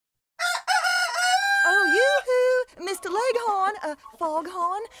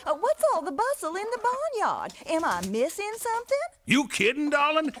Foghorn, what's all the bustle in the barnyard? Am I missing something? You kidding,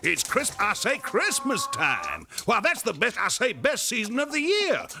 darling? It's Christmas time. Why, that's the best season of the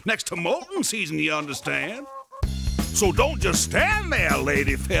year. Next to molting season, you understand? So don't just stand there,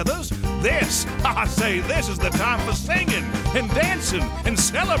 Lady Feathers. This is the time for singing and dancing and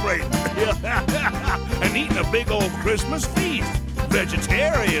celebrating and eating a big old Christmas feast.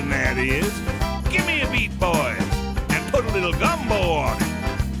 Vegetarian, that is. Give me a beat, boys, and put a little gumbo on it.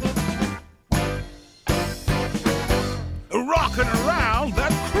 Rocking around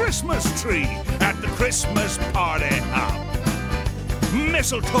that Christmas tree at the Christmas party hop.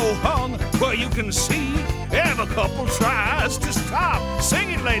 Mistletoe hung where you can see every couple tries to stop.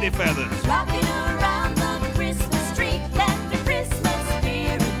 Sing it, Lady Feathers. Rocking around the Christmas tree, let the Christmas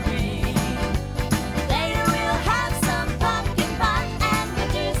spirit ring. Later we'll have some pumpkin pie and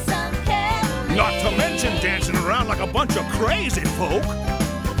we'll do some caroling. Not to mention dancing around like a bunch of crazy folk.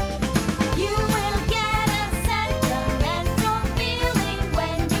 You will get a sentimental feeling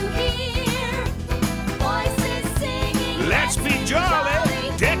when you hear voices singing. Let's be jolly.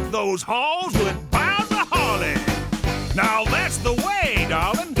 Deck those halls with boughs of holly. Now that's the way,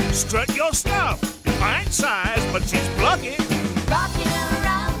 darling. Strut your stuff. Pint size, but she's plucky. Rocking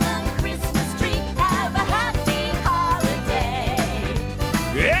around the Christmas tree, have a happy holiday.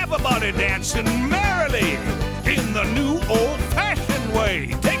 Everybody dancing merrily in the new old-fashioned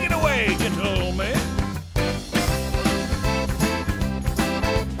way. Take it away, gentlemen.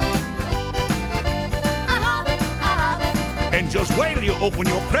 And just wait till you open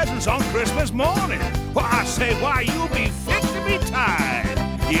your presents on Christmas morning. Why, I say, why, you'll be fit to be tied.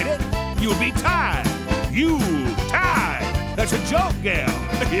 Get it? You'll be tied. You tied. That's a joke, gal.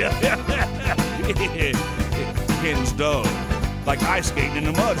 Ken's dull, like ice skating in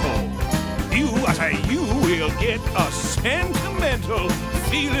a mud hole. You will get a sentimental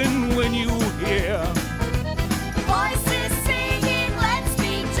feeling when you hear voices singing, let's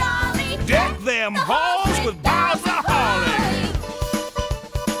be jolly. Deck them halls with boughs of holly.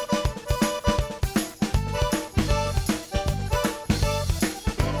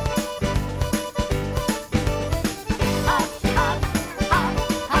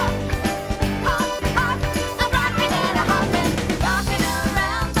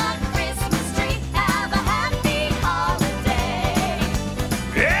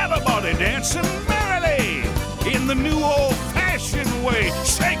 Dancing merrily in the new old-fashioned way.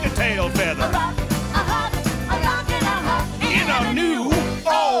 Shake a tail feather.